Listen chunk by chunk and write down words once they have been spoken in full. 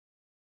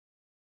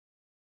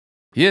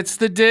It's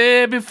the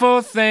day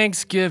before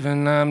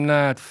Thanksgiving, I'm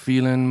not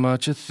feeling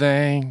much of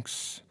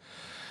thanks.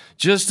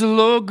 Just a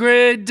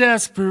low-grade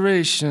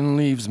desperation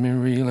leaves me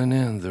reeling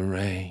in the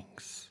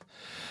ranks.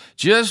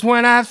 Just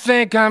when I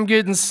think I'm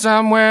getting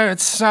somewhere,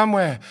 it's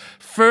somewhere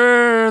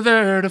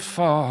further to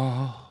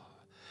fall.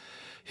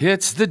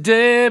 It's the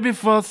day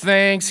before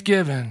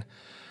Thanksgiving,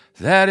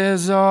 that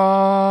is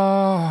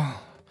all.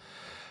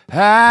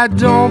 I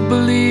don't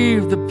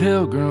believe the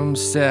pilgrims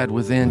sat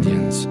with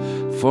Indians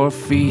for a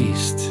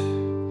feast.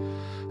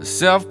 A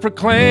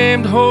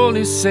self-proclaimed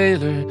holy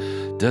sailor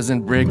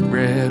doesn't break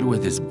bread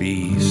with his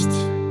beast.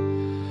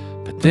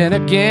 But then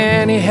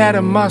again, he had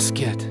a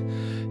musket,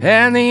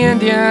 and the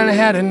Indian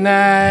had a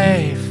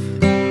knife.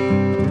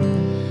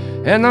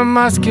 And the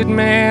musket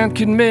man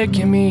could make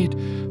him eat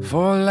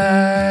for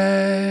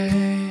life.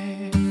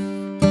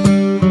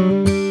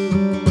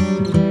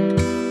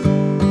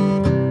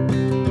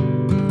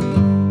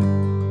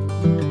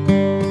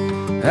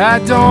 I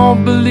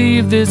don't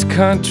believe this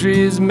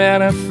country's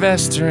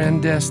manifester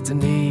and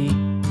destiny.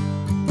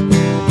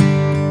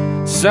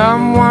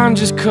 Someone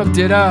just cooked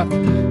it up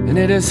and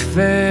it is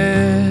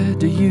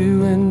fed to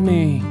you and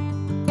me.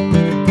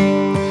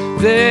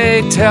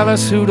 They tell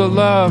us who to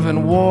love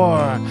in war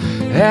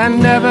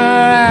and never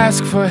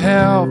ask for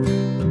help.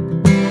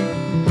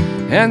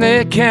 And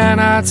they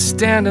cannot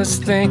stand us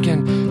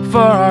thinking for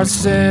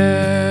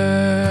ourselves.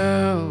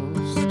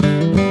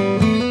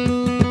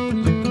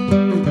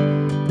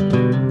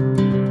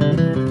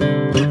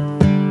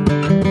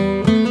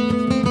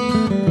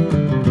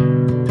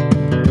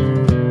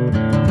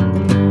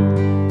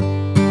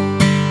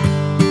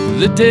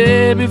 The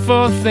day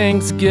before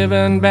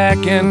Thanksgiving back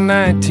in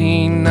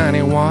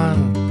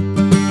 1991,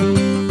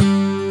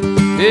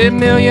 a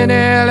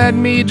millionaire let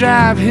me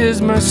drive his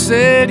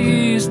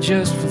Mercedes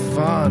just for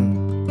fun.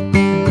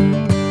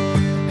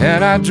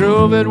 And I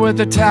drove it with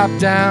the top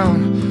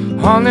down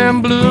on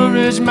them Blue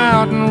Ridge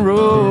Mountain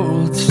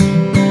roads.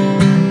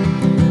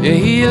 Yeah,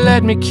 he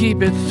let me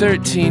keep it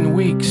 13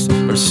 weeks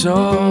or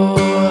so.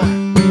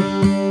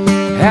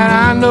 And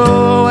I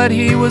know what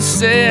he was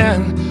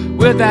saying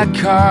with that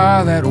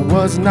car that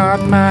was not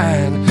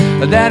mine,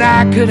 that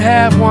I could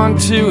have one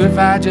too if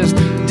I just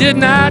did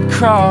not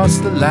cross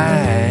the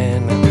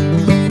line.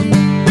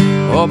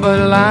 Oh, but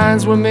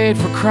lines were made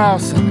for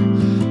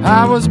crossing.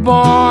 I was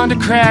born to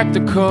crack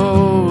the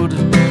code.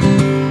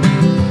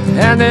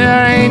 And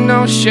there ain't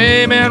no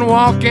shame in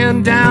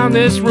walking down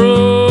this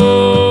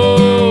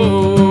road.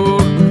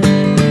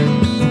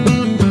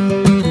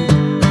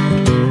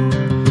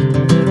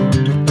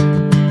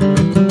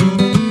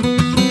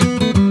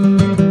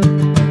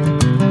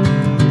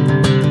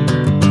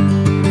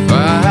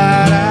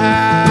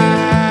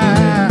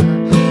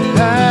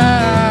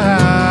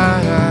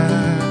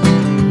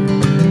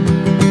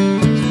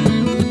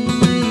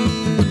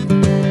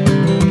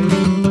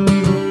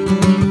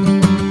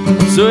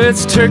 So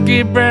it's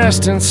turkey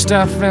breast and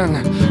stuffing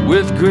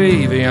with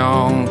gravy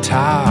on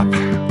top.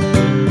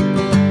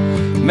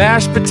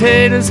 Mashed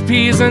potatoes,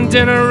 peas, and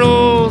dinner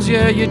rolls,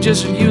 yeah, you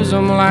just use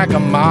them like a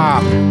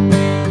mop.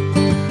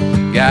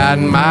 Got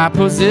my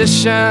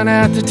position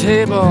at the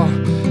table,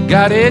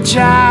 got a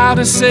child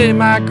to say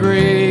my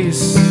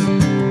grace,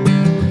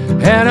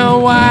 and a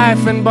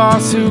wife and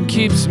boss who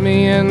keeps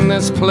me in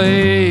this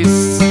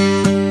place.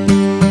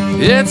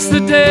 It's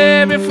the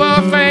day before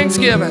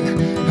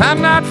Thanksgiving, I'm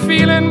not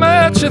feeling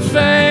much of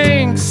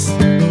thanks.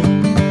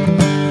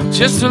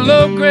 Just a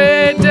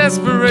low-grade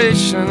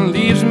desperation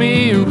leaves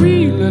me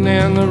reeling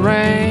in the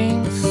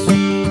ranks.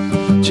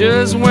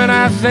 Just when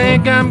I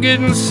think I'm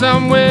getting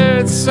somewhere,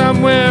 it's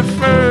somewhere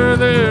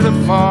further to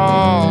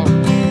fall.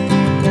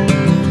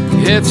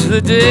 It's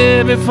the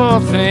day before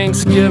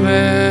Thanksgiving,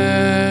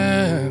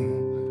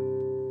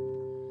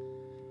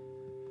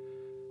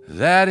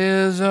 that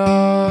is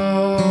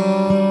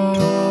all.